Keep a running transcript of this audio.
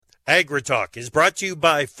AgriTalk is brought to you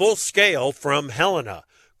by Full Scale from Helena.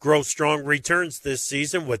 Grow strong returns this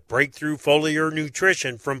season with breakthrough foliar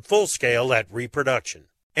nutrition from Full Scale at Reproduction.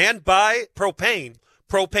 And by Propane.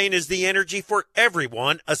 Propane is the energy for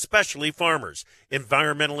everyone, especially farmers.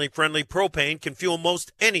 Environmentally friendly propane can fuel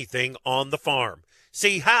most anything on the farm.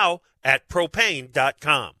 See how at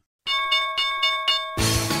propane.com.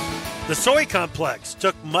 The soy complex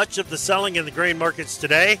took much of the selling in the grain markets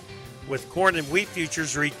today, with corn and wheat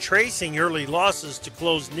futures retracing early losses to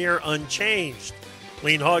close near unchanged.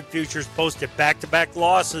 Lean hog futures posted back-to-back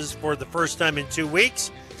losses for the first time in 2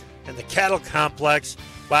 weeks, and the cattle complex,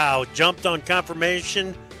 jumped on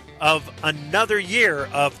confirmation of another year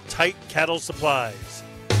of tight cattle supplies.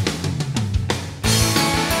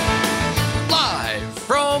 Live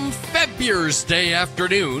from February's Day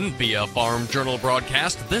afternoon via Farm Journal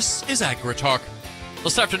broadcast, this is AgriTalk.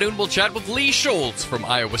 This afternoon, we'll chat with Lee Schultz from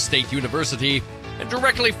Iowa State University. And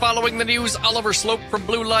directly following the news, Oliver Slope from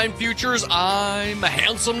Blue Line Futures, I'm a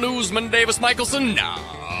handsome newsman, Davis Michelson. Now,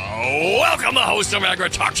 welcome the host of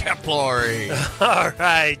AgriTalk-February. All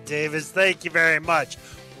right, Davis, thank you very much.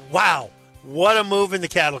 Wow, what a move in the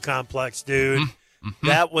cattle complex, dude. Mm-hmm.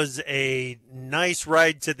 That was a nice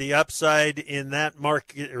ride to the upside in that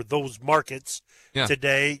market, or those markets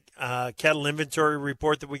today. Cattle inventory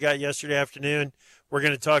report that we got yesterday afternoon. We're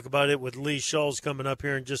going to talk about it with Lee Schultz coming up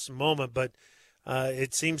here in just a moment, but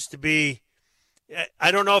it seems to be,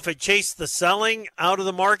 I don't know if it chased the selling out of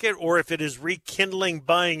the market or if it is rekindling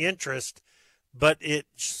buying interest, but it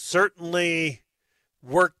certainly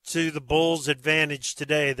worked to the bulls' advantage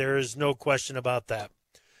today. There is no question about that.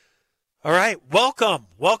 All right, welcome.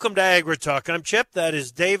 Welcome to AgriTalk. I'm Chip. That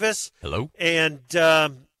is Davis. Hello. And,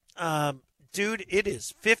 dude, it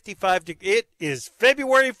is 55. It is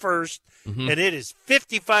February 1st, and it is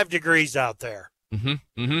 55 degrees out there. You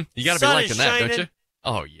got to be liking that, don't you?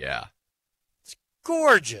 Oh, yeah. It's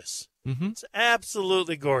gorgeous. It's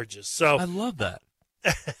absolutely gorgeous. So I love that.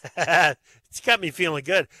 It's got me feeling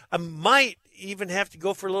good. I might even have to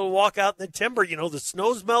go for a little walk out in the timber. You know, the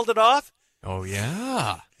snow's melted off. Oh,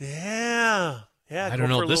 yeah. Yeah. I don't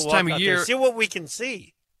know, this time of year. See what we can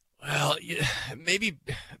see. Well, maybe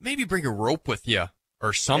bring a rope with you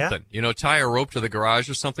or something. Yeah. You know, tie a rope to the garage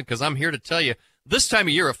or something, because I'm here to tell you, this time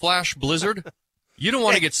of year, a flash blizzard, you don't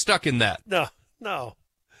want to get stuck in that. No,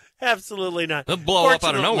 absolutely not. They'll blow up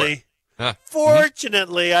out of nowhere.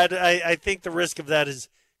 Fortunately, I think the risk of that is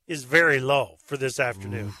very low for this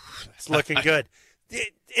afternoon. Ooh. It's looking good.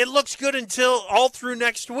 It looks good until all through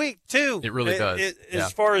next week, too. It really does.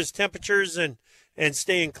 As far as temperatures and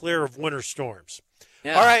staying clear of winter storms.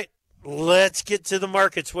 Yeah. All right, let's get to the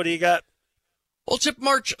markets. What do you got? Well, Chip,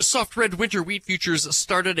 March soft red winter wheat futures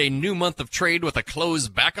started a new month of trade with a close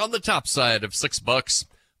back on the top side of $6.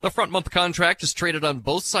 The front month contract is traded on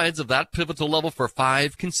both sides of that pivotal level for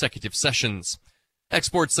 5 consecutive sessions.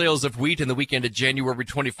 Export sales of wheat in the weekend of January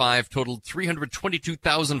 25 totaled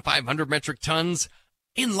 322,500 metric tons,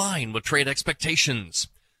 in line with trade expectations.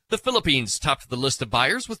 The Philippines topped the list of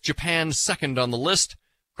buyers, with Japan second on the list.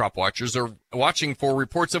 Crop watchers are watching for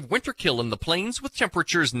reports of winter kill in the plains, with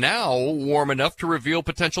temperatures now warm enough to reveal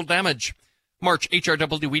potential damage. March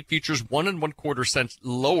HRW wheat futures 1 1/4 cents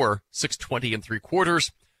lower, 6.20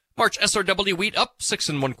 3/4. March SRW wheat up 6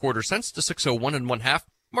 1/4 cents to 6.01 1/2.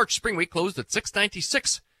 March spring wheat closed at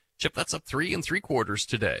 6.96. Chip, that's up 3 3/4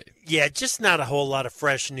 today. Yeah, just not a whole lot of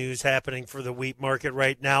fresh news happening for the wheat market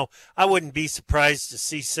right now. I wouldn't be surprised to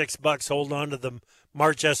see $6 hold on to the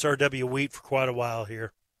March SRW wheat for quite a while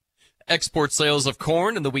here. Export sales of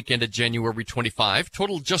corn in the weekend of January 25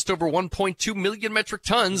 totaled just over 1.2 million metric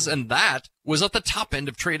tons, and that was at the top end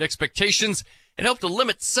of trade expectations. It helped to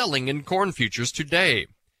limit selling in corn futures today.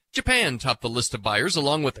 Japan topped the list of buyers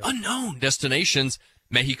along with unknown destinations,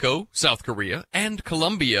 Mexico, South Korea, and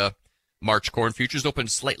Colombia. March corn futures opened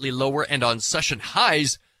slightly lower and on session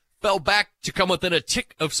highs, fell back to come within a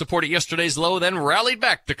tick of support at yesterday's low, then rallied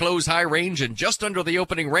back to close high range and just under the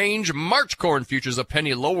opening range. March corn futures a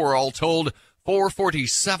penny lower, all told,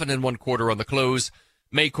 447 1/4 on the close.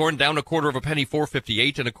 May corn down 1/4 penny,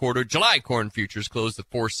 458 1/4. July corn futures closed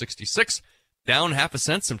at 466, down 0.5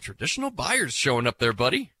 cent. Some traditional buyers showing up there,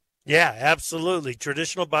 buddy. Yeah, absolutely.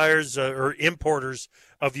 Traditional buyers or importers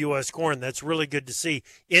of U.S. corn. That's really good to see.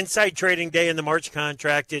 Inside trading day in the March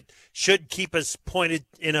contract, it should keep us pointed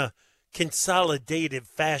in a consolidative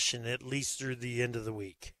fashion, at least through the end of the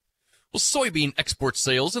week. Well, soybean export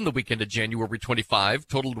sales in the weekend of January 25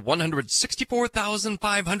 totaled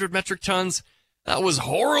 164,500 metric tons. That was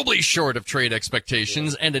horribly short of trade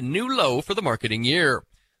expectations and a new low for the marketing year.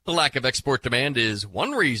 The lack of export demand is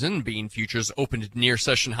one reason bean futures opened near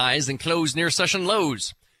session highs and closed near session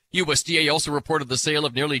lows. USDA also reported the sale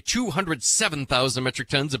of nearly 207,000 metric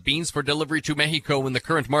tons of beans for delivery to Mexico in the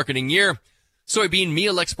current marketing year. Soybean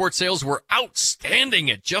meal export sales were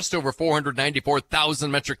outstanding at just over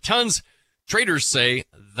 494,000 metric tons. Traders say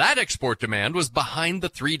that export demand was behind the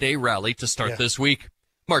 3-day rally to start this week.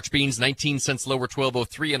 March beans 19 cents lower,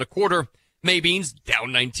 12.03 and a quarter. May beans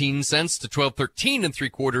down 19 cents to 12.13 and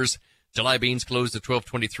 3/4. July beans closed at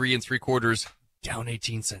 12.23 and 3/4, down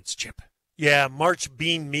 18 cents. Chip. Yeah, March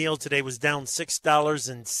bean meal today was down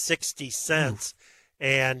 $6.60,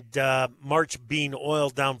 and March bean oil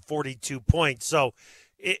down 42 points. So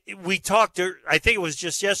we talked, I think it was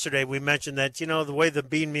just yesterday, we mentioned that, the way the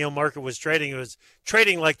bean meal market was trading, it was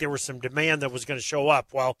trading like there was some demand that was going to show up.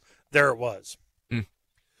 Well, there it was.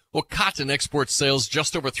 Well, cotton export sales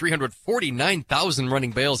just over 349,000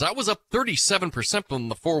 running bales. That was up 37% from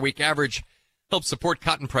the 4-week average. Helped support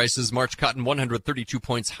cotton prices. March cotton 132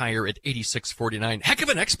 points higher at 86.49. Heck of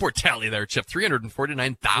an export tally there, Chip.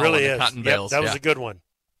 349,000 really cotton bales. That was a good one.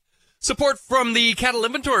 Support from the cattle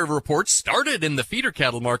inventory report started in the feeder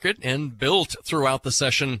cattle market and built throughout the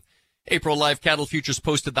session. April live cattle futures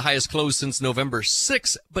posted the highest close since November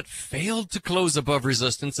 6, but failed to close above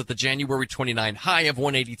resistance at the January 29 high of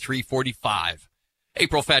 183.45.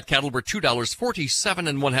 April fat cattle were $2.47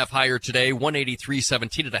 and 1/2 higher today,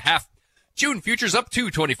 183.17 and a half. June futures up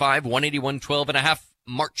 $2.25, 181.12 and a half.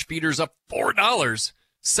 March feeders up $4,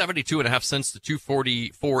 72 and a half cents to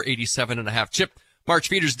 244.87 and a half. Chip. March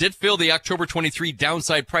feeders did fill the October 23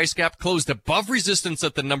 downside price gap, closed above resistance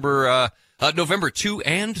at the November 2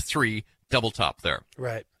 and 3 double top there.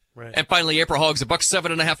 Right. And finally, April hogs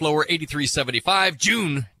 $1.07 and a half lower, 83.75.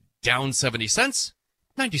 June down 70 cents,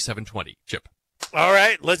 97.20. Chip. All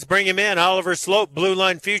right, let's bring him in. Oliver Slope, Blue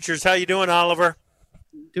Line Futures. How you doing, Oliver?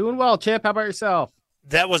 Doing well, Chip. How about yourself?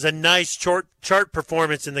 That was a nice chart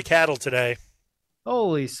performance in the cattle today.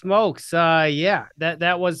 Holy smokes.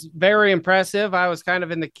 That was very impressive. I was kind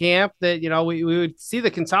of in the camp that, we would see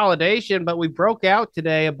the consolidation, but we broke out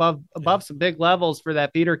today above some big levels for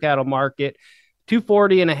that feeder cattle market.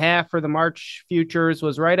 240 and a half for the March futures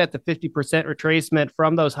was right at the 50% retracement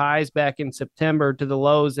from those highs back in September to the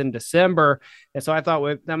lows in December. And so I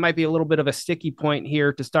thought that might be a little bit of a sticky point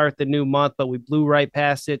here to start the new month, but we blew right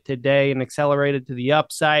past it today and accelerated to the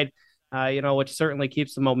upside. Which certainly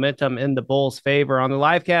keeps the momentum in the bulls' favor. On the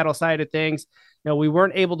live cattle side of things, we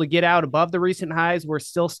weren't able to get out above the recent highs. We're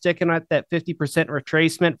still sticking at that 50%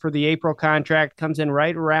 retracement for the April contract. Comes in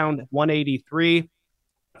right around 183.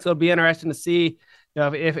 So it'll be interesting to see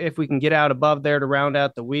if we can get out above there to round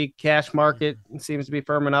out the week. Cash market seems to be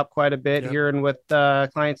firming up quite a bit here, and with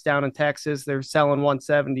clients down in Texas, they're selling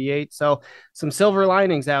 178. So some silver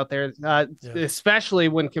linings out there, especially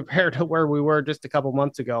when compared to where we were just a couple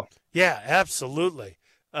months ago. Yeah, absolutely.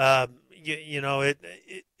 It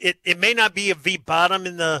may not be a V bottom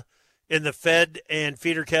in the Fed and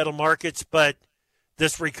feeder cattle markets, but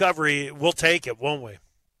this recovery, we'll take it, won't we?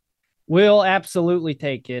 We'll absolutely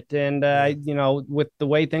take it. And, with the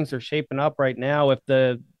way things are shaping up right now, if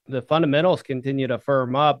the fundamentals continue to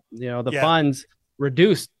firm up, the funds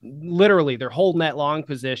reduced, literally, they're holding that long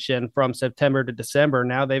position from September to December.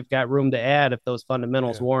 Now they've got room to add if those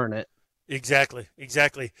fundamentals warrant it. Exactly.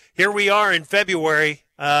 Here we are in February.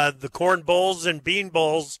 The corn bulls and bean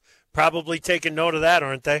bulls probably taking note of that,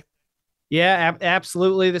 aren't they? Yeah,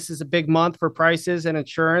 absolutely. This is a big month for prices and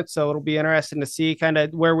insurance, so it'll be interesting to see kind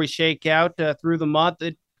of where we shake out through the month.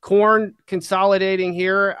 Corn consolidating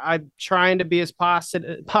here. I'm trying to be as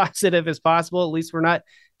positive as possible. At least we're not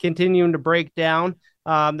continuing to break down.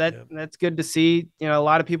 That's good to see. A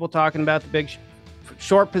lot of people talking about the big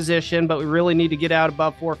short position, but we really need to get out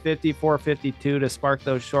above 450, 452 to spark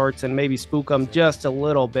those shorts and maybe spook them just a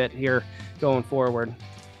little bit here going forward.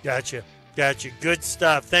 Gotcha. Good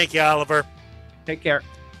stuff. Thank you, Oliver. Take care.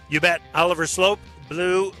 You bet. Oliver Slope,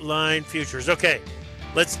 Blue Line Futures. Okay,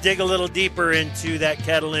 let's dig a little deeper into that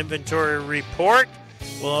cattle inventory report.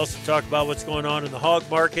 We'll also talk about what's going on in the hog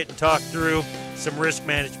market and talk through some risk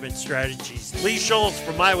management strategies. Lee Schultz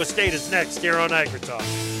from Iowa State is next here on AgriTalk.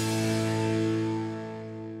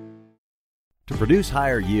 To produce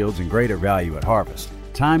higher yields and greater value at harvest,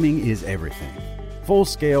 timing is everything. Full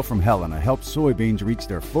Scale from Helena helps soybeans reach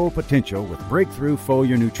their full potential with breakthrough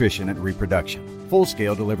foliar nutrition and reproduction. Full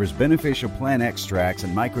Scale delivers beneficial plant extracts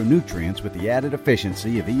and micronutrients with the added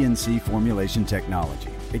efficiency of ENC formulation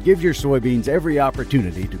technology. It gives your soybeans every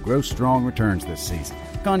opportunity to grow strong returns this season.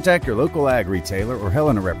 Contact your local ag retailer or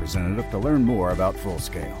Helena representative to learn more about Full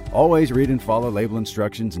Scale. Always read and follow label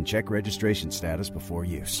instructions and check registration status before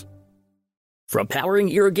use. From powering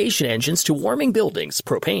irrigation engines to warming buildings,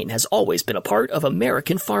 propane has always been a part of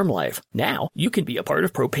American farm life. Now, you can be a part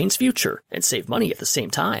of propane's future and save money at the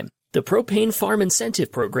same time. The Propane Farm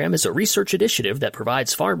Incentive Program is a research initiative that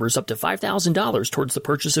provides farmers up to $5,000 towards the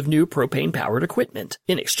purchase of new propane-powered equipment.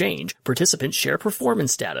 In exchange, participants share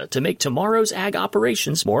performance data to make tomorrow's ag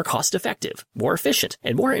operations more cost-effective, more efficient,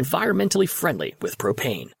 and more environmentally friendly with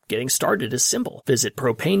propane. Getting started is simple. Visit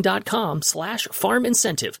propane.com/farm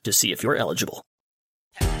incentive to see if you're eligible.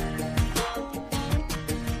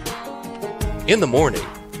 In the morning,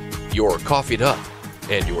 you're coffeeed up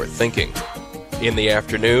and you're thinking. In the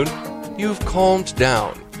afternoon, you've calmed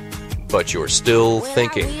down, but you're still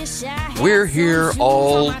thinking. We're here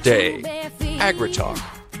all day. AgriTalk.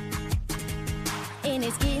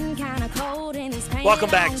 Welcome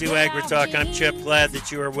back to AgriTalk. I'm Chip. Glad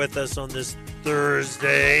that you are with us on this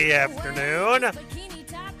Thursday afternoon.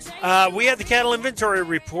 We had the cattle inventory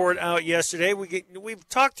report out yesterday. We've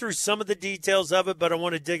talked through some of the details of it, but I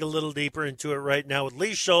want to dig a little deeper into it right now with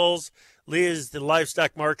Lee Scholes. Lee is the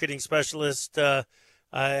livestock marketing specialist at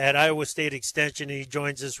Iowa State Extension. He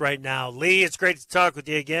joins us right now. Lee, it's great to talk with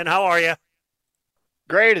you again. How are you?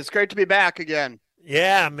 Great. It's great to be back again.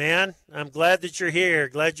 Yeah, man. I'm glad that you're here.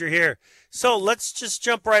 Glad you're here. So let's just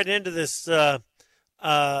jump right into this, the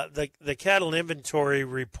cattle inventory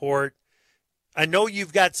report. I know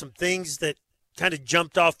you've got some things that kind of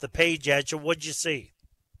jumped off the page at you. What'd you see?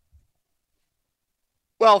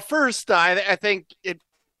 Well, first, I think it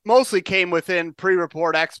mostly came within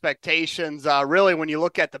pre-report expectations. Really, when you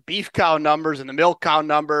look at the beef cow numbers and the milk cow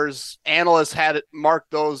numbers, analysts had it marked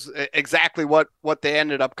those exactly what they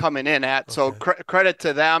ended up coming in at. Okay. So credit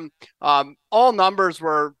to them. All numbers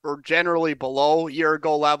were generally below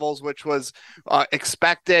year-ago levels, which was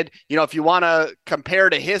expected. You know, if you want to compare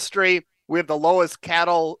to history, we have the lowest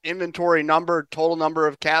cattle inventory number, total number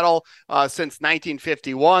of cattle since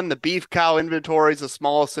 1951. The beef cow inventory is the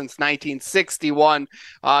smallest since 1961.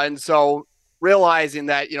 And so realizing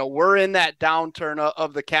that, you know, we're in that downturn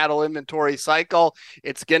of the cattle inventory cycle,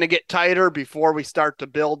 it's going to get tighter before we start to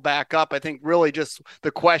build back up. I think really just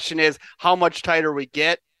the question is how much tighter we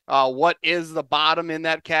get. What is the bottom in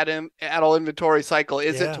that cattle inventory cycle?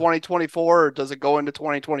 Is it 2024 or does it go into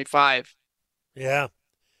 2025? Yeah.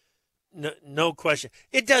 No question.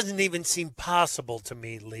 It doesn't even seem possible to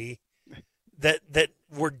me, Lee, that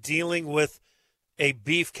we're dealing with a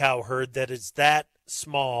beef cow herd that is that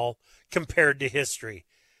small compared to history.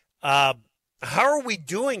 How are we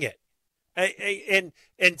doing it?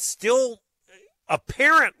 And still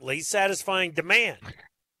apparently satisfying demand.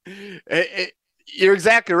 You're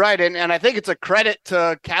exactly right. And I think it's a credit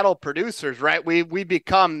to cattle producers, right? We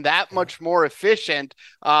become that much more efficient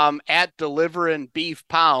at delivering beef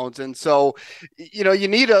pounds. And so, you know, you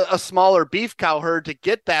need a smaller beef cow herd to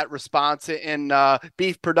get that response in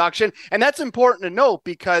beef production. And that's important to note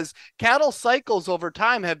because cattle cycles over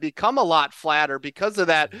time have become a lot flatter because of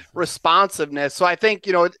that responsiveness. So I think,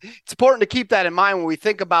 you know, it's important to keep that in mind when we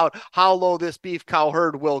think about how low this beef cow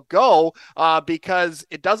herd will go because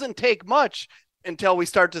it doesn't take much until we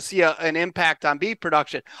start to see an impact on beef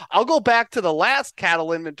production. I'll go back to the last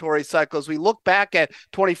cattle inventory cycle. As we look back at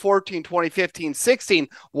 2014, 2015, 16,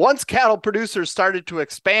 once cattle producers started to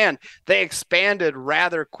expand, they expanded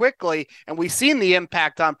rather quickly, and we've seen the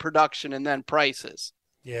impact on production and then prices.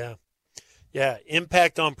 Yeah.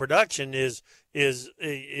 Impact on production is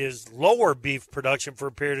lower beef production for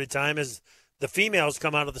a period of time as the females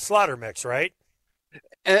come out of the slaughter mix, right?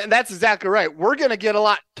 And that's exactly right. We're going to get a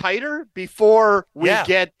lot tighter before we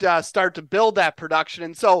start to build that production.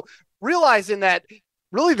 And so realizing that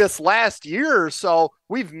really this last year or so,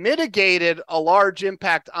 we've mitigated a large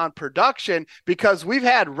impact on production because we've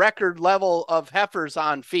had record level of heifers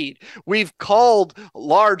on feed. We've culled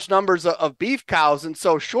large numbers of beef cows. And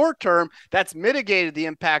so short term, that's mitigated the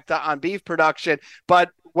impact on beef production.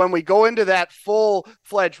 But when we go into that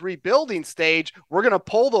full-fledged rebuilding stage, we're going to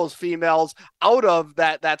pull those females out of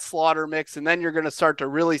that slaughter mix, and then you're going to start to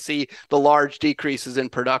really see the large decreases in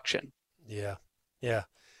production. Yeah.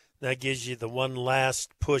 That gives you the one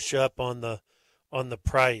last push up on the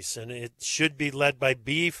price, and it should be led by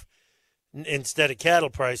beef instead of cattle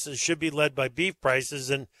prices. It should be led by beef prices,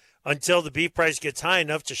 and until the beef price gets high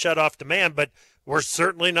enough to shut off demand, but we're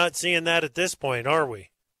certainly not seeing that at this point, are we?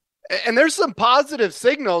 And there's some positive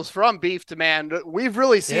signals from beef demand. We've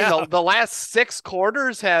really seen the last 6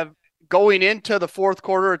 quarters have going into the fourth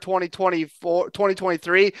quarter of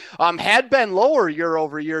 2023, had been lower year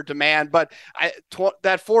over year demand, but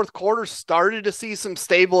that fourth quarter started to see some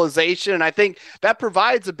stabilization. And I think that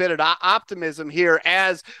provides a bit of optimism here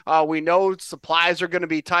as we know supplies are going to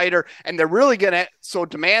be tighter, and they're really so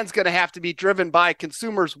demand's going to have to be driven by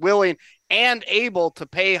consumers willing and able to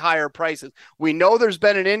pay higher prices. We know there's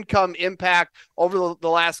been an income impact over the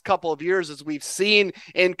last couple of years as we've seen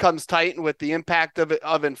incomes tighten with the impact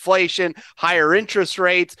of inflation, higher interest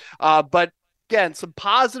rates. But again, some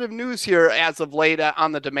positive news here as of late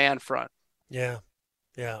on the demand front. Yeah.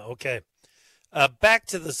 Okay. Back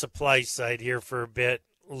to the supply side here for a bit,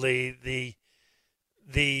 Lee.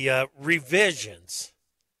 The revisions.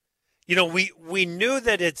 We knew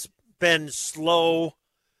that it's been slow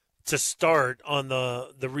to start on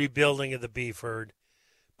the rebuilding of the beef herd,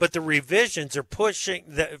 but the revisions are pushing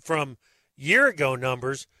that from year ago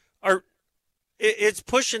numbers it's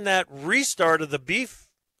pushing that restart of the beef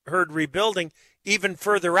herd rebuilding even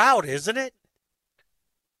further out, isn't it?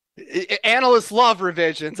 Analysts love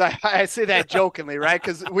revisions. I say that jokingly, right?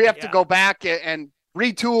 Because we have to go back and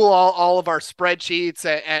retool all of our spreadsheets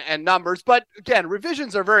and numbers. But again,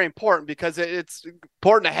 revisions are very important because it's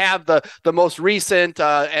important to have the most recent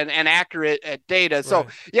and accurate data. Right. So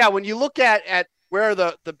yeah, when you look at where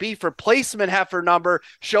the beef replacement heifer number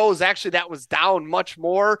shows, actually that was down much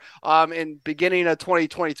more in beginning of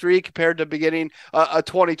 2023 compared to beginning of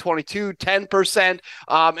 2022, 10%.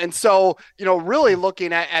 And so, really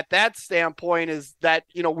looking at that standpoint is that,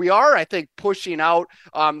 we are, I think, pushing out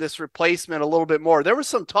this replacement a little bit more. There was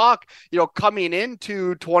some talk, coming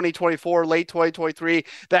into 2024, late 2023,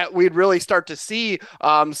 that we'd really start to see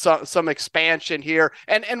some expansion here.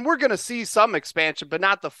 And we're going to see some expansion, but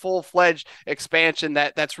not the full-fledged expansion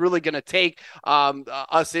that's really going to take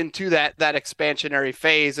us into that expansionary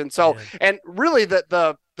phase. And so, and really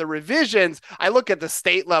the revisions, I look at the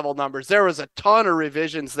state level numbers, there was a ton of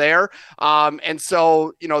revisions there. And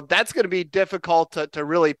so, that's going to be difficult to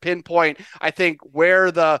really pinpoint, I think, where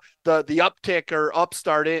the uptick or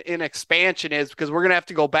upstart in expansion is, because we're going to have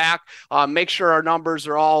to go back, make sure our numbers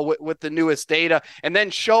are all with the newest data, and then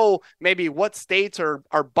show maybe what states are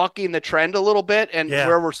bucking the trend a little bit and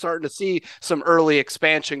where we're starting to see some early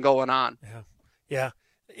expansion going on. Yeah.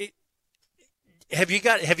 Have you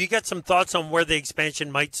got some thoughts on where the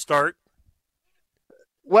expansion might start?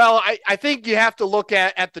 Well, I think you have to look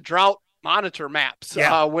at the drought monitor maps.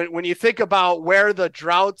 Yeah. When you think about where the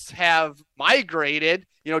droughts have migrated,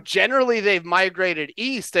 generally they've migrated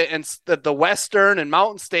east, and the western and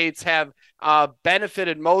mountain states have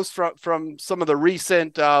benefited most from some of the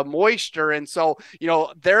recent moisture. And so,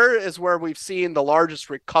 there is where we've seen the largest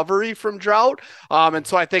recovery from drought. And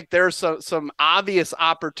so I think there's some obvious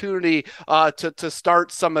opportunity to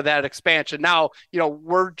start some of that expansion. Now,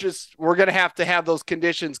 we're going to have those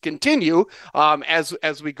conditions continue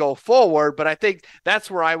as we go forward. But I think that's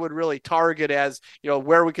where I would really target as,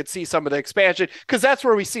 where we could see some of the expansion, because that's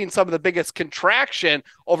where we've seen some of the biggest contraction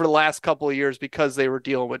over the last couple of years because they were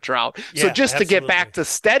dealing with drought. So just to get back to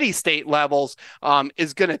steady state levels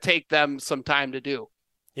is going to take them some time to do.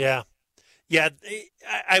 Yeah.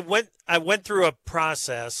 I went through a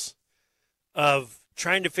process of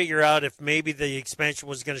trying to figure out if maybe the expansion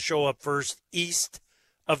was going to show up first east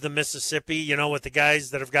of the Mississippi, with the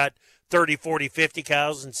guys that have got 30, 40, 50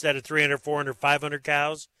 cows instead of 300, 400, 500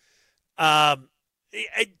 cows.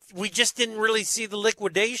 We just didn't really see the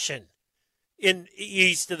liquidation in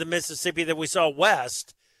east of the Mississippi that we saw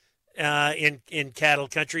west in cattle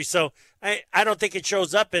country. So I don't think it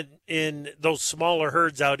shows up in those smaller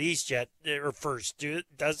herds out east yet, or first.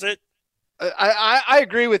 Does it? I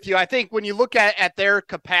agree with you. I think when you look at their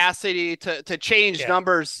capacity to change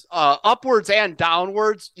numbers upwards and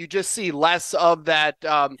downwards, you just see less of that,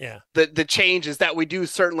 the changes that we do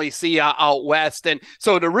certainly see out west. And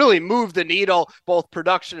so to really move the needle, both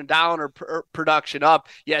production down or production up,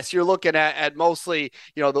 yes, you're looking at mostly,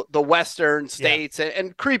 the western states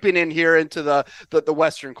and creeping in here into the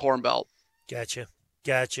western Corn Belt. Gotcha.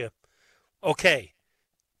 Okay.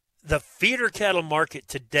 The feeder cattle market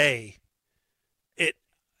today,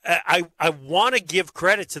 I want to give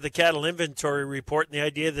credit to the cattle inventory report and the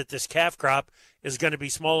idea that this calf crop is going to be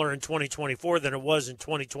smaller in 2024 than it was in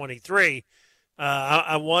 2023.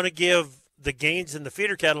 I want to give the gains in the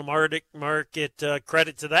feeder cattle market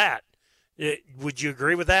credit to that. Would you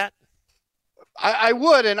agree with that? I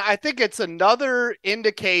would, and I think it's another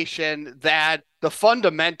indication that the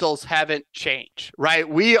fundamentals haven't changed, right?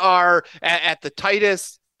 We are at the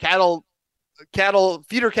tightest cattle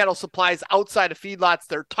feeder cattle supplies outside of feedlots.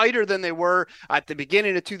 They're tighter than they were at the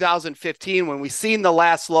beginning of 2015 when we seen the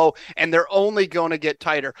last low, and they're only going to get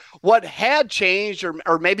tighter. What had changed,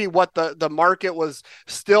 or maybe what the market was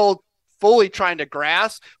still fully trying to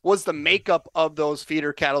grasp, was the makeup of those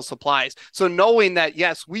feeder cattle supplies. So knowing that,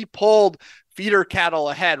 yes, we pulled feeder cattle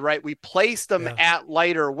ahead, right? We placed them at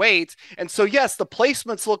lighter weights. And so, yes, the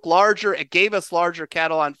placements look larger. It gave us larger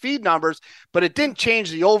cattle on feed numbers, but it didn't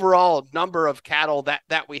change the overall number of cattle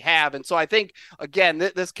that we have. And so I think, again,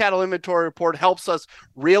 this cattle inventory report helps us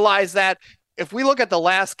realize that. If we look at the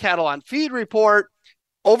last cattle on feed report,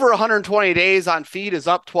 over 120 days on feed is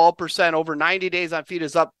up 12%. Over 90 days on feed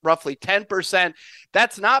is up roughly 10%.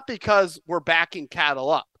 That's not because we're backing cattle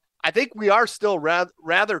up. I think we are still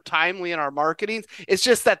rather timely in our marketings. It's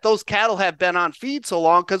just that those cattle have been on feed so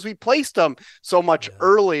long because we placed them so much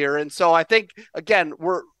earlier. And so I think, again,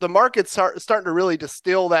 the market's starting to really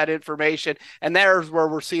distill that information, and there's where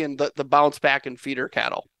we're seeing the bounce back in feeder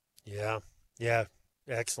cattle. Yeah.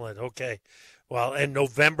 Excellent. Okay. Well, and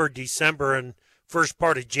November, December, and first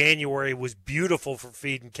part of January was beautiful for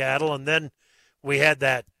feeding cattle, and then we had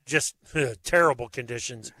that just terrible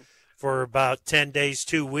conditions for about 10 days,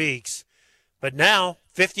 2 weeks. But now,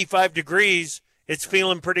 55 degrees, it's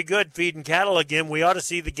feeling pretty good feeding cattle again. We ought to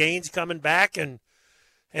see the gains coming back, and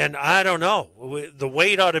I don't know. The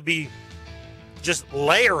weight ought to be just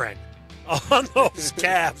layering on those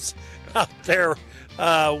calves out there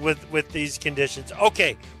with these conditions.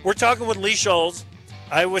 Okay, we're talking with Lee Scholes,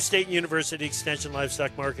 Iowa State University Extension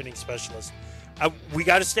Livestock Marketing Specialist. We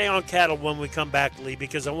got to stay on cattle when we come back, Lee,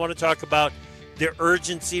 because I want to talk about the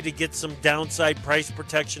urgency to get some downside price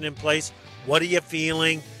protection in place. What are you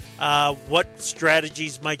feeling? What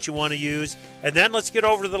strategies might you want to use? And then let's get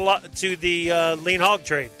over to the lean hog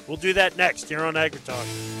trade. We'll do that next here on AgriTalk.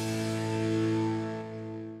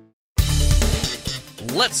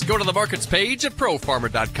 Let's go to the markets page at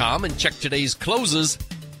profarmer.com and check today's closes,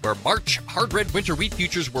 where March hard red winter wheat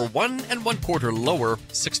futures were 1 1/4 lower,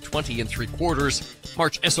 6.20 3/4.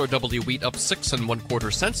 March SRW wheat up 6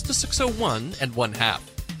 1/4 cents to 6.01 1/2.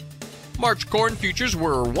 March corn futures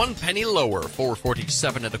were 1 penny lower,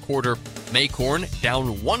 4.47 1/4. May corn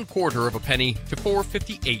down 1/4 of a penny to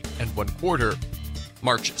 4.58 1/4.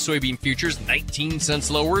 March soybean futures 19 cents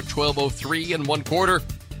lower, 12.03 1/4.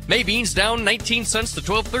 May beans down 19 cents to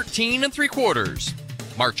 12.13 3/4.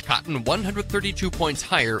 March cotton 132 points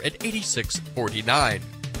higher at 86.49.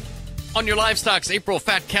 On your livestocks, April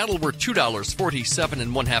fat cattle were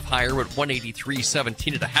 $2.47 1/2 higher at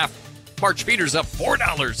 183.17 1/2. March feeders up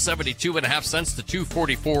 $4.72 1/2 to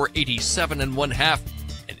 244.87 1/2.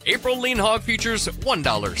 And April lean hog futures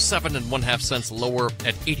 $1.07 1/2 lower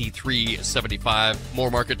at 83.75.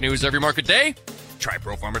 More market news every market day. Try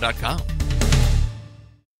profarmer.com.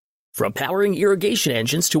 From powering irrigation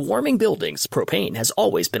engines to warming buildings, propane has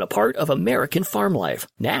always been a part of American farm life.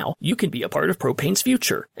 Now, you can be a part of propane's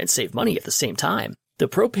future and save money at the same time. The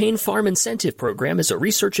Propane Farm Incentive Program is a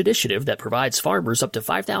research initiative that provides farmers up to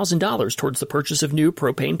 $5,000 towards the purchase of new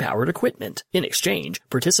propane-powered equipment. In exchange,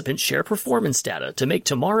 participants share performance data to make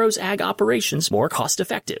tomorrow's ag operations more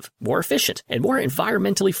cost-effective, more efficient, and more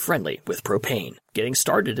environmentally friendly with propane. Getting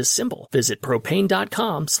started is simple. Visit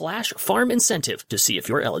propane.com/farm incentive to see if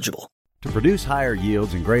you're eligible. To produce higher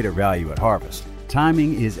yields and greater value at harvest,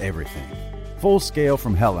 timing is everything. Full Scale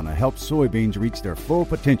from Helena helps soybeans reach their full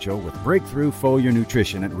potential with breakthrough foliar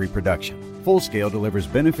nutrition and reproduction. Full Scale delivers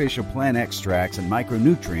beneficial plant extracts and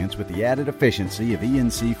micronutrients with the added efficiency of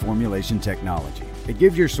ENC formulation technology. It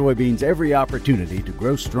gives your soybeans every opportunity to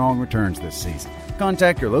grow strong returns this season.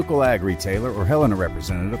 Contact your local ag retailer or Helena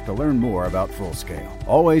representative to learn more about Full Scale.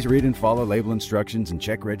 Always read and follow label instructions and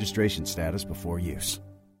check registration status before use.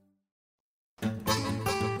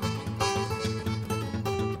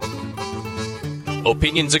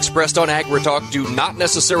 Opinions expressed on AgriTalk do not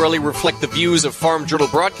necessarily reflect the views of Farm Journal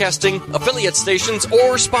Broadcasting, affiliate stations,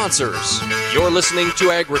 or sponsors. You're listening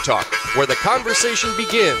to AgriTalk, where the conversation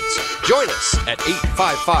begins. Join us at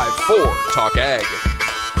 855-4-TALK-AG.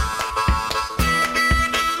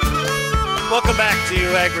 Welcome back to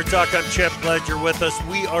AgriTalk. I'm Chip. Glad you're with us.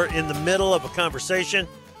 We are in the middle of a conversation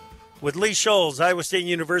with Lee Scholes, Iowa State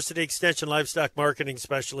University Extension Livestock Marketing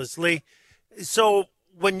Specialist. Lee, so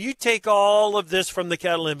when you take all of this from the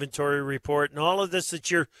cattle inventory report and all of this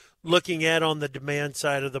that you're looking at on the demand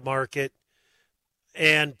side of the market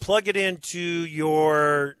and plug it into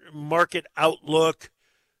your market outlook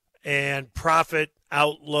and profit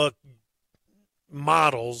outlook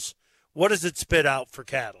models, what does it spit out for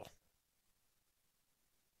cattle?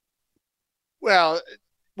 Well,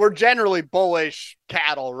 we're generally bullish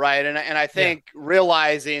cattle, right? And I think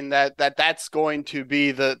realizing that's going to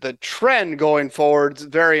be the trend going forward is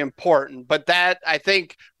very important. But that, I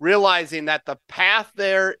think, realizing that the path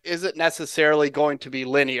there isn't necessarily going to be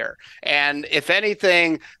linear. And if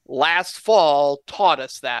anything, last fall taught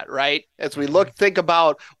us that, right? As we think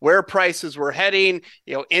about where prices were heading,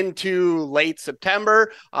 into late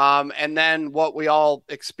September, and then what we all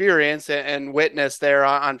experienced and witnessed there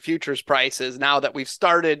on futures prices now that we've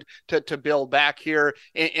started to build back here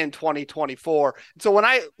in 2024. So when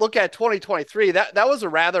I look at 2023, that was a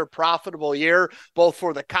rather profitable year, both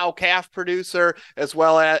for the cow-calf producer as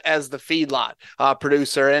well as the feedlot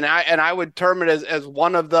producer. And I would term it as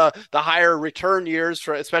one of the higher return years,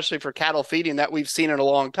 especially for cattle feeding, that we've seen in a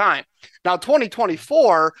long time. Now,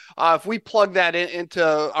 2024, if we plug that into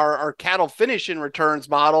our cattle finishing returns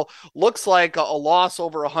model, looks like a loss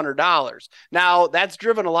over $100. Now, that's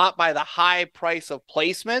driven a lot by the high price of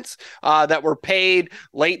placements that were paid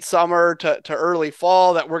late summer to early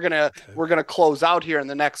fall that we're gonna close out here in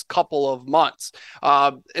the next couple of months.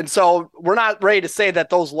 And so we're not ready to say that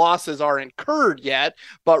those losses are incurred yet,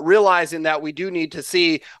 but realizing that we do need to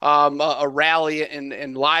see a rally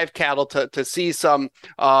in live cattle to see some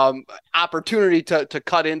opportunity to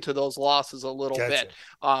cut into those losses a little bit.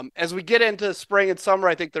 As we get into spring and summer,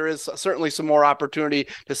 I think there is certainly some more opportunity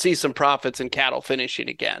to see some profits in cattle finishing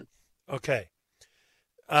again. Okay.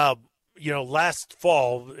 Last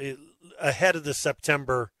fall, ahead of the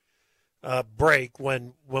September break,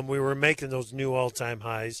 when we were making those new all-time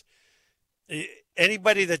highs,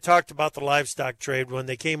 anybody that talked about the livestock trade, when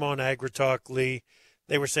they came on AgriTalk, Lee,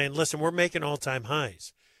 they were saying, listen, we're making all-time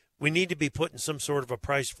highs. We need to be putting some sort of a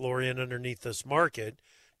price floor in underneath this market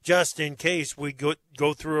just in case we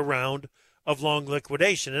go through a round of long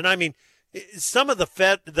liquidation. And I mean, some of the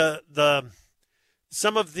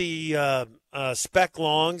spec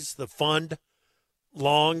longs, the fund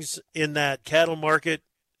longs in that cattle market,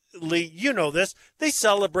 Lee, you know this, they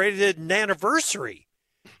celebrated an anniversary.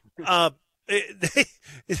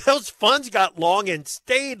 Those funds got long and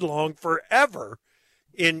stayed long forever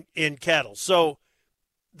in cattle. So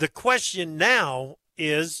the question now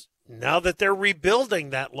is, now that they're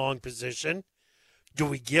rebuilding that long position, do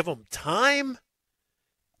we give them time?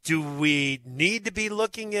 Do we need to be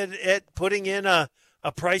looking at putting in a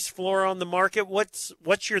price floor on the market?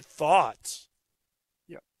 What's your thoughts?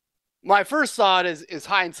 Yeah, my first thought is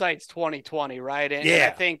hindsight's 2020, right? And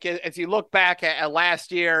I think as you look back at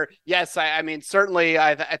last year, yes, I mean certainly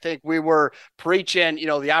I think we were preaching,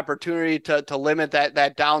 the opportunity to limit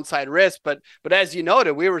that downside risk, but as you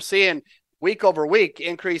noted, we were seeing week over week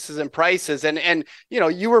increases in prices, and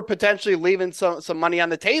you were potentially leaving some money on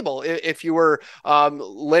the table if you were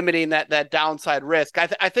limiting that downside risk.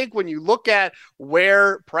 I think when you look at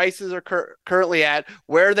where prices are currently at,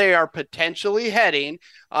 where they are potentially heading,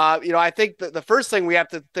 I think the first thing we have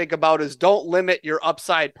to think about is don't limit your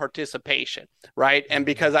upside participation, right? And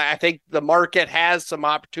because I think the market has some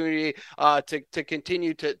opportunity to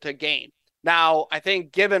continue to gain. Now, I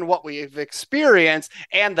think given what we've experienced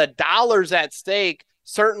and the dollars at stake,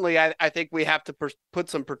 certainly I think we have to put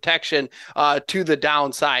some protection to the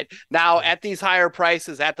downside. Now, at these higher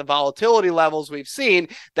prices, at the volatility levels we've seen,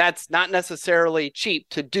 that's not necessarily cheap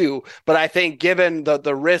to do. But I think given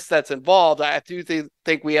the risk that's involved, I do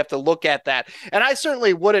think we have to look at that. And I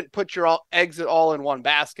certainly wouldn't put your eggs all in one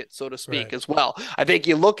basket, so to speak, as well. I think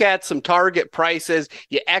you look at some target prices,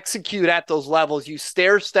 you execute at those levels, you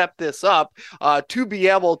stair step this up to be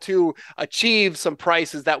able to achieve some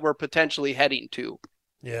prices that we're potentially heading to.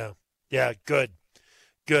 Yeah, good.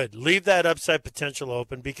 Leave that upside potential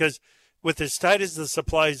open, because with as tight as the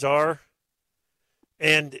supplies are,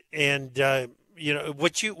 and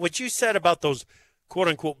what you said about those quote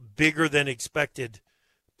unquote bigger than expected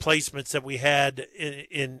placements that we had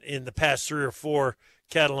in the past 3 or 4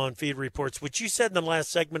 cattle on feed reports, what you said in the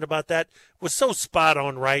last segment about that was so spot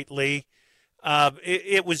on, right, Lee?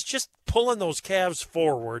 It was just pulling those calves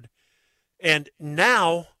forward, and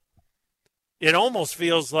now it almost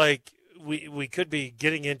feels like we could be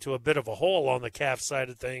getting into a bit of a hole on the calf side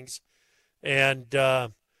of things. And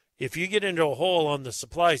if you get into a hole on the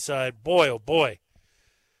supply side, boy, oh boy,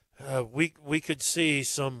 we could see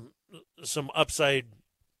some upside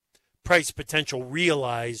price potential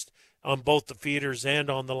realized on both the feeders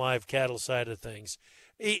and on the live cattle side of things.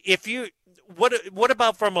 What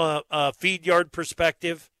about from a feed yard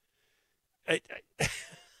perspective?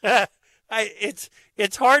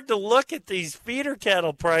 It's hard to look at these feeder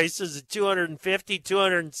cattle prices at $250,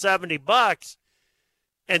 $270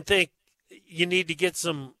 and think you need to get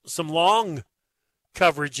some long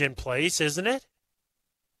coverage in place, isn't it?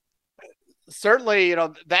 Certainly,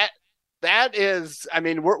 that that is, I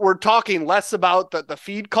mean, we're talking less about the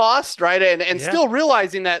feed cost, right? And still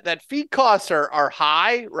realizing that feed costs are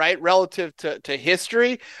high, right, relative to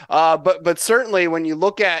history. But certainly when you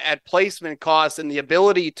look at placement costs and the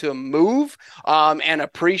ability to move and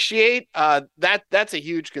appreciate, that's a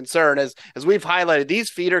huge concern. As we've highlighted, these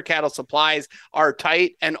feeder cattle supplies are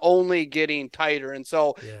tight and only getting tighter. And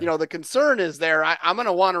so, the concern is there. I'm going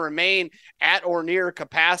to want to remain at or near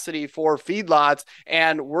capacity for feedlots,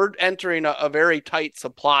 and we're entering a very tight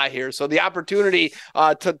supply here. So the opportunity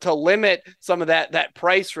to limit some of that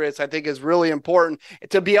price risk, I think, is really important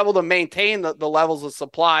to be able to maintain the levels of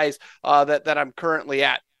supplies that I'm currently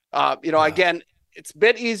at. Again, it's a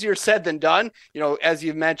bit easier said than done, as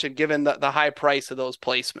you've mentioned, given the high price of those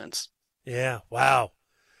placements. Yeah. Wow.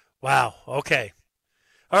 Okay.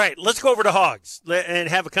 All right. Let's go over to hogs and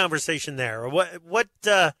have a conversation there.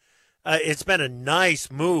 It's been a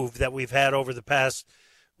nice move that we've had over the past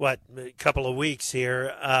couple of weeks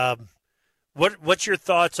here. What's your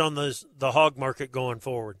thoughts on the hog market going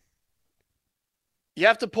forward? You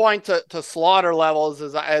have to point to slaughter levels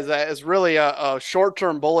as really a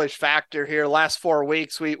short-term bullish factor here. Last 4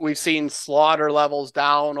 weeks, we've seen slaughter levels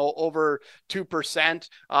down over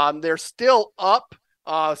 2%. They're still up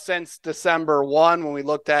since December 1 when we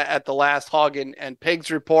looked at the last hog and pigs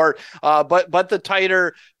report. But the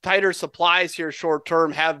tighter supplies here short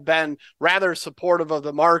term have been rather supportive of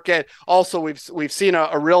the market. Also, we've seen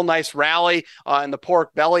a real nice rally in the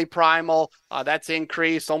pork belly primal. That's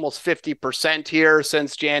increased almost 50% here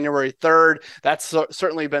since January 3rd. That's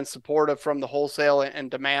certainly been supportive from the wholesale and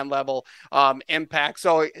demand level impact.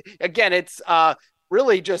 So again, it's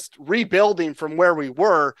really just rebuilding from where we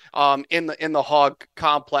were in the hog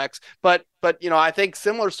complex. But I think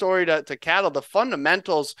similar story to cattle, the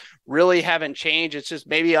fundamentals really haven't changed. It's just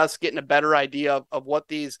maybe us getting a better idea of what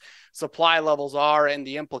these supply levels are and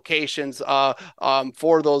the implications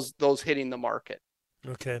for those hitting the market.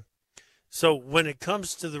 Okay. So when it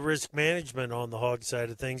comes to the risk management on the hog side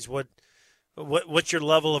of things, what's your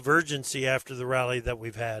level of urgency after the rally that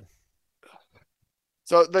we've had?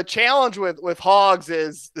 So the challenge with hogs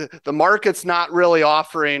is the market's not really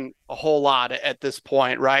offering a whole lot at this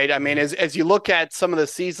point, right? I mean, as you look at some of the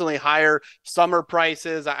seasonally higher summer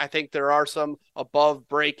prices, I think there are some above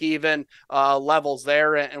break-even levels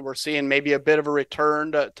there, and we're seeing maybe a bit of a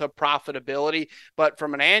return to profitability. But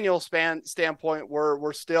from an annual standpoint,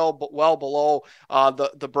 we're still well below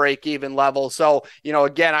the break-even level. So,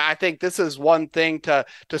 again, I think this is one thing to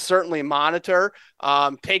certainly monitor,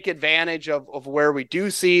 take advantage of where we do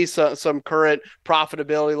see some current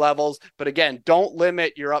profitability levels. But again, don't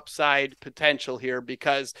limit your upside potential here,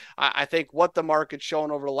 because I think what the market's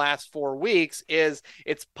shown over the last 4 weeks is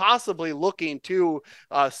it's possibly looking to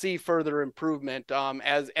see further improvement.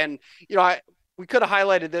 We could have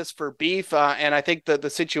highlighted this for beef, and I think that the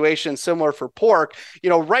situation is similar for pork.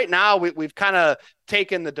 Right now we've kind of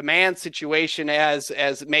taken the demand situation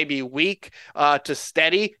as maybe weak to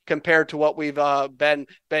steady compared to what we've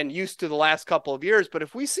been used to the last couple of years. But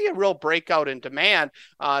if we see a real breakout in demand,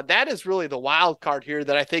 that is really the wild card here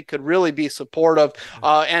that I think could really be supportive.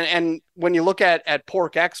 And when you look at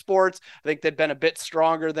pork exports, I think they've been a bit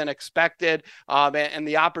stronger than expected, and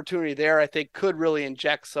the opportunity there, I think, could really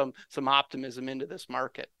inject some optimism into this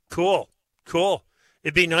market. Cool.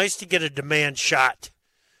 It'd be nice to get a demand shot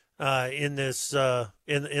in this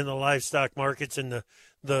in the livestock markets and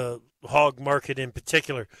the hog market in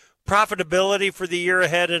particular. Profitability for the year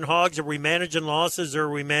ahead in hogs, are we managing losses or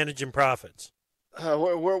are we managing profits?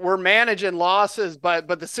 We're managing losses, but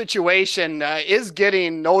the situation is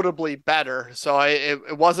getting notably better. So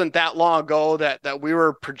it wasn't that long ago that we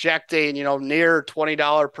were projecting, near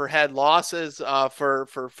 $20 per head losses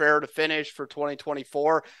for fair to finish for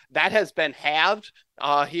 2024. That has been halved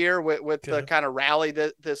here with the kind of rally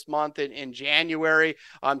this month in January.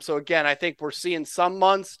 So again, I think we're seeing some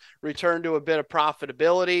months return to a bit of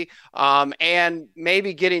profitability, and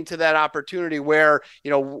maybe getting to that opportunity where,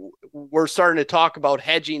 we're starting to talk about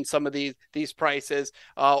hedging some of these prices,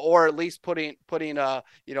 or at least putting a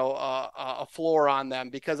floor on them,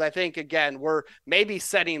 because I think, again, we're maybe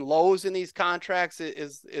setting lows in these contracts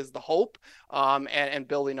is the hope, and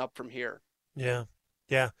building up from here. Yeah.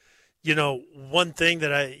 One thing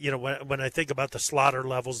that when I think about the slaughter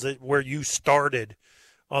levels, where you started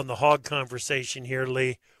on the hog conversation here,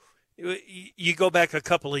 Lee, you go back a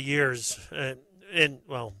couple of years, and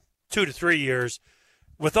 2 to 3 years,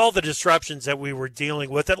 with all the disruptions that we were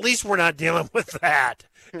dealing with. At least we're not dealing with that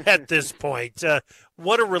at this point.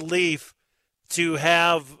 What a relief to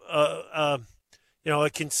have a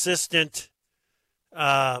consistent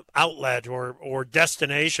outlet or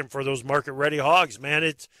destination for those market ready hogs, man.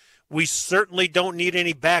 we certainly don't need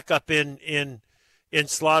any backup in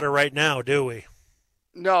slaughter right now, do we?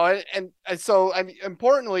 No, and so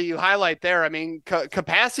importantly, you highlight there. I mean,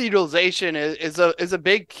 capacity utilization is a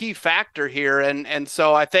big key factor here, and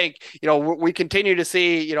so I think we continue to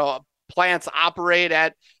see plants operate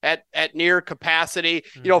at near capacity.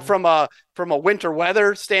 From a winter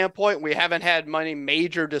weather standpoint, we haven't had many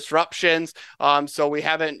major disruptions. So we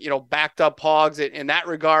haven't, backed up hogs in that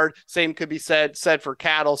regard. Same could be said for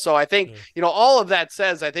cattle. So I think, all of that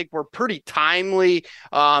says, I think we're pretty timely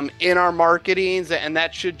in our marketings, and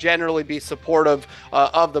that should generally be supportive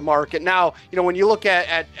of the market. Now, when you look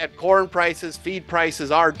at corn prices, feed prices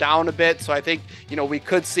are down a bit. So I think, we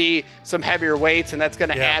could see some heavier weights, and that's going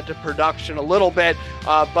to add to production a little bit.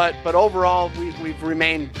 But overall, we've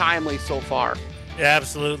remained timely so far. Yeah,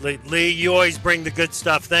 absolutely. Lee, you always bring the good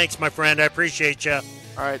stuff. Thanks, my friend. I appreciate you. All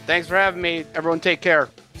right. Thanks for having me. Everyone take care.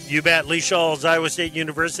 You bet. Lee Scholes, Iowa State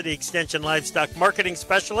University Extension Livestock Marketing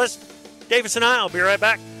Specialist. Davis and I'll be right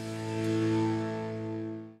back.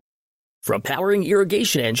 From powering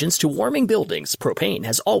irrigation engines to warming buildings, propane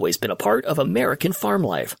has always been a part of American farm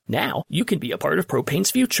life. Now, you can be a part of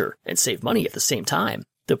propane's future and save money at the same time.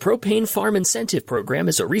 The Propane Farm Incentive Program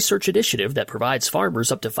is a research initiative that provides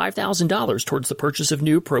farmers up to $5,000 towards the purchase of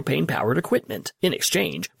new propane-powered equipment. In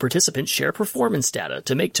exchange, participants share performance data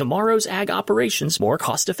to make tomorrow's ag operations more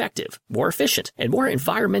cost-effective, more efficient, and more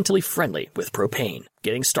environmentally friendly with propane.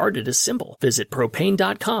 Getting started is simple. Visit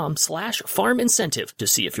propane.com/farm incentive to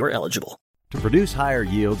see if you're eligible. To produce higher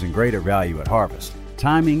yields and greater value at harvest,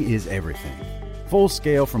 timing is everything. Full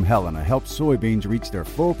Scale from Helena helps soybeans reach their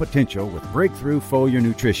full potential with breakthrough foliar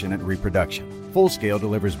nutrition and reproduction. Full Scale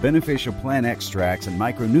delivers beneficial plant extracts and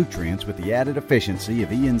micronutrients with the added efficiency of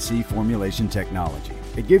ENC formulation technology.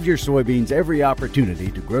 It gives your soybeans every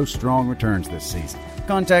opportunity to grow strong returns this season.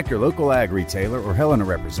 Contact your local ag retailer or Helena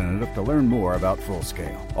representative to learn more about Full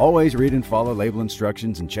Scale. Always read and follow label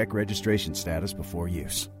instructions and check registration status before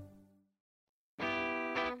use.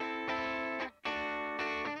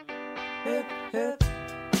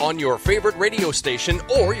 On your favorite radio station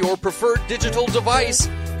or your preferred digital device,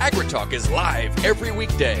 AgriTalk is live every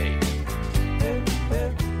weekday.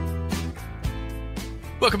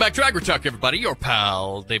 Welcome back to AgriTalk, everybody. Your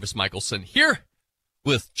pal Davis Michelson here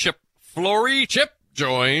with Chip Flory. Chip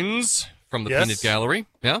joins from the Peanut Gallery.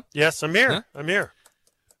 Yeah? Yes, I'm here. Huh? I'm here.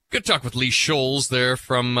 Good talk with Lee Scholes there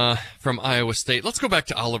from Iowa State. Let's go back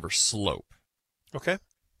to Oliver Slope. Okay.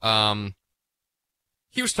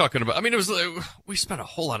 He was talking about, we spent a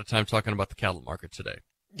whole lot of time talking about the cattle market today.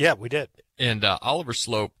 Yeah, we did. And Oliver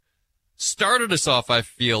Slope started us off, I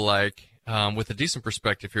feel like, with a decent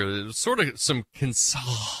perspective here. It was sort of some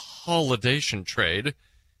consolidation trade,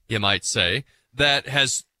 you might say, that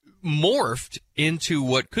has morphed into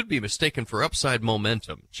what could be mistaken for upside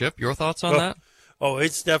momentum. Chip, your thoughts on that? Oh,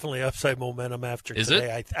 it's definitely upside momentum after Is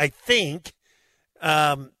today. it? I think,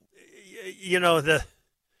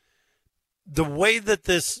 the way that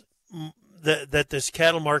this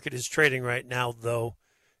cattle market is trading right now, though,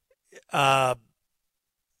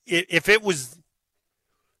 if it was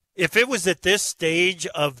at this stage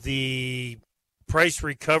of the price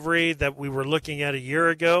recovery that we were looking at a year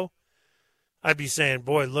ago, I'd be saying,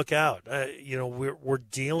 boy, look out. We're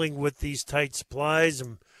dealing with these tight supplies,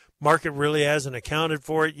 and market really hasn't accounted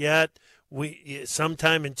for it yet.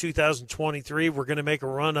 Sometime in 2023, we're going to make a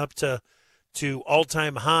run up to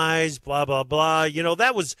all-time highs, blah, blah, blah.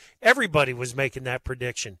 Everybody was making that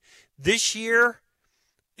prediction. This year,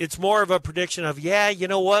 it's more of a prediction of, you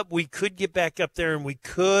know what, we could get back up there and we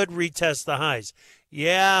could retest the highs.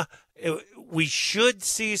 Yeah, we should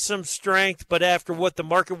see some strength, but after what the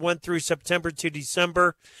market went through September to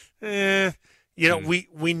December, we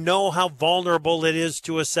know how vulnerable it is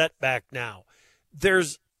to a setback now.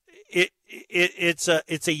 It's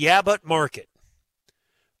a yeah but market.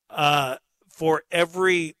 For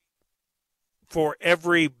every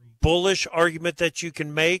bullish argument that you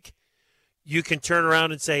can make, you can turn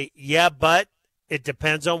around and say, yeah, but it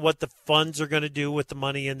depends on what the funds are going to do with the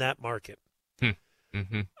money in that market.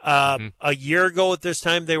 A year ago at this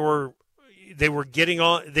time, they were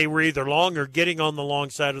either long or getting on the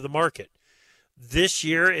long side of the market. This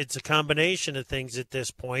year, it's a combination of things at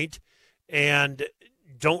this point, and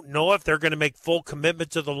don't know if they're going to make full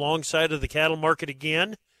commitment to the long side of the cattle market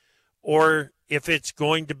again, or if it's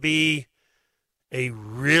going to be a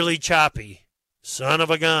really choppy son of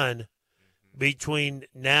a gun between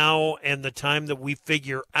now and the time that we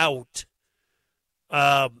figure out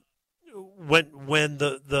when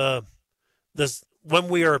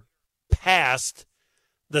we are past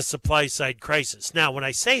the supply side crisis. Now, when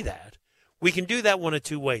I say that, we can do that one of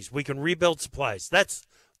two ways. We can rebuild supplies. That's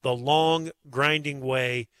the long grinding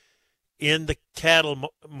way in the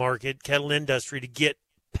cattle market, cattle industry, to get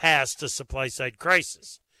past a supply side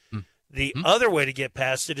crisis. The other way to get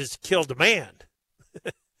past it is to kill demand,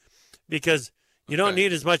 because you don't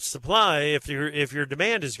need as much supply if your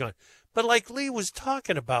demand is gone. But like Lee was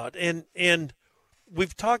talking about, and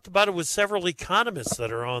we've talked about it with several economists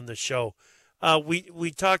that are on the show.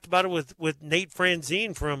 We talked about it with Nate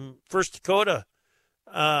Franzine from First Dakota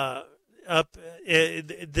up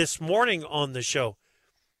this morning on the show.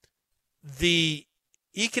 The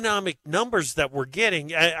economic numbers that we're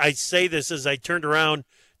getting, I say this as I turned around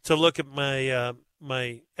to look at my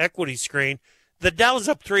my equity screen. The Dow's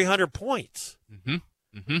up 300 points, and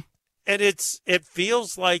it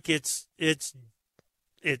feels like it's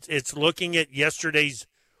looking at yesterday's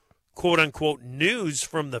quote unquote news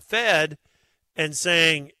from the Fed and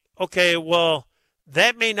saying, okay, well,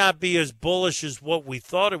 that may not be as bullish as what we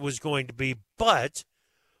thought it was going to be, but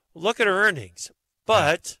look at earnings.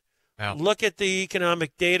 But look at the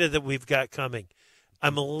economic data that we've got coming.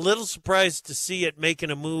 I'm a little surprised to see it making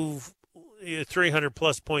a move, a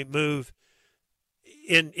 300-plus point move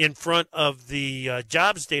in front of the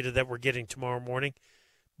jobs data that we're getting tomorrow morning,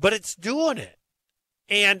 but it's doing it.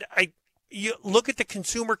 And you look at the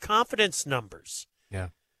consumer confidence numbers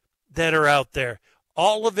that are out there.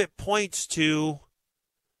 All of it points to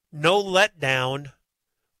no letdown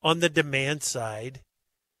on the demand side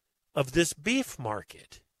of this beef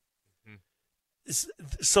market.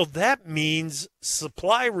 So that means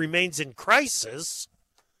supply remains in crisis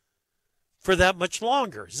for that much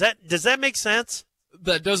longer. Does that make sense?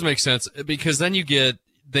 That does make sense, because then you get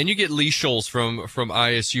Lee Scholz from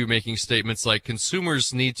ISU making statements like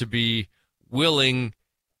consumers need to be willing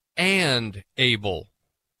and able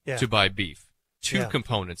to buy beef. Two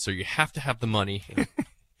components. So you have to have the money.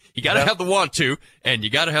 You got to have the want to, and you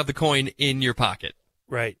got to have the coin in your pocket.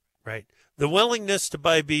 Right. The willingness to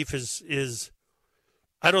buy beef is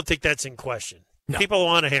I don't think that's in question. No. People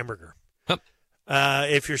want a hamburger.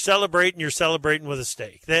 If you're celebrating with a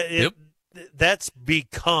steak. That's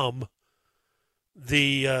become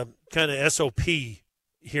the kind of SOP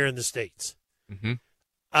here in the States.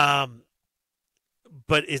 But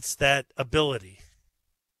it's that ability.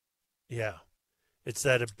 Yeah. It's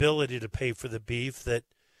that ability to pay for the beef that,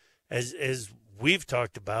 as we've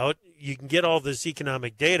talked about, you can get all this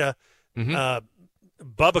economic data.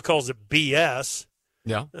 Bubba calls it BS.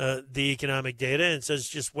 The economic data, and says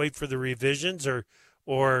just wait for the revisions,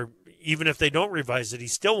 or even if they don't revise it, he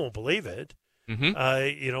still won't believe it.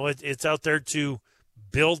 It's out there to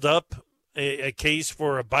build up a case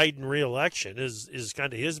for a Biden reelection is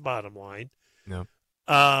kind of his bottom line.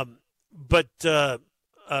 But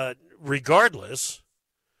regardless,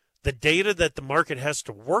 the data that the market has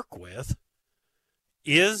to work with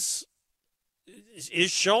is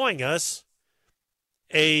showing us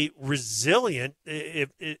a resilient,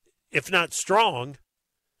 if not strong,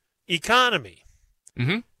 economy.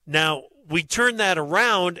 Now, we turn that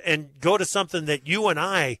around and go to something that you and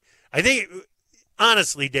I think,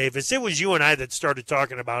 honestly, Davis, it was you and I that started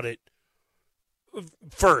talking about it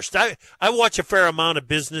first. I watch a fair amount of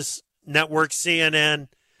business networks, CNN,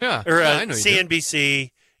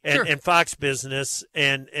 CNBC, and Fox Business,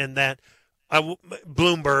 and that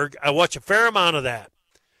Bloomberg. I watch a fair amount of that,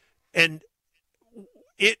 and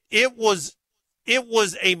it was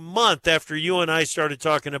a month after you and I started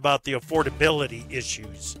talking about the affordability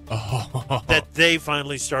issues that they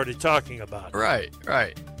finally started talking about. Right.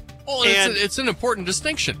 Well, it's an important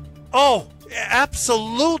distinction. Oh,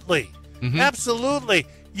 absolutely. Absolutely.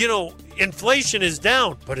 Inflation is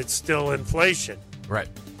down, but it's still inflation. Right.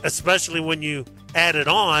 Especially when you add it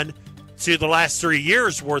on to the last 3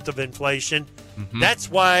 years worth of inflation.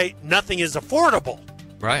 That's why nothing is affordable.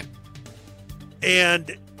 Right.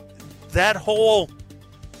 And that whole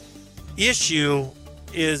issue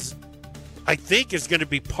I think is going to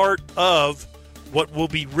be part of what will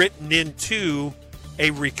be written into a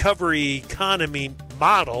recovery economy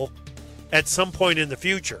model at some point in the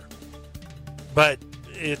future. But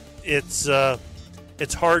it's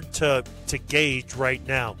hard to gauge right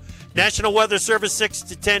now. National Weather Service 6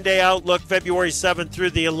 to 10 day outlook, February 7th through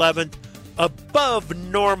the 11th. Above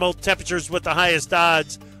normal temperatures, with the highest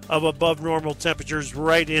odds of above normal temperatures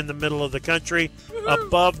right in the middle of the country.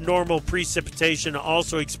 Above normal precipitation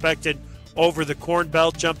also expected over the Corn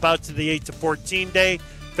Belt. Jump out to the 8 to 14 day.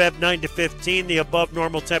 Feb 9 to 15, the above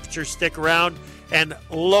normal temperatures stick around, and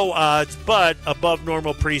low odds, but above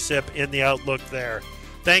normal precip in the outlook there.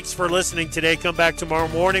 Thanks for listening today. Come back tomorrow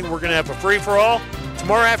morning. We're going to have a free-for-all.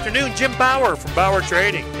 Tomorrow afternoon, Jim Bauer from Bauer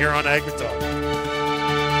Trading here on AgriTalk.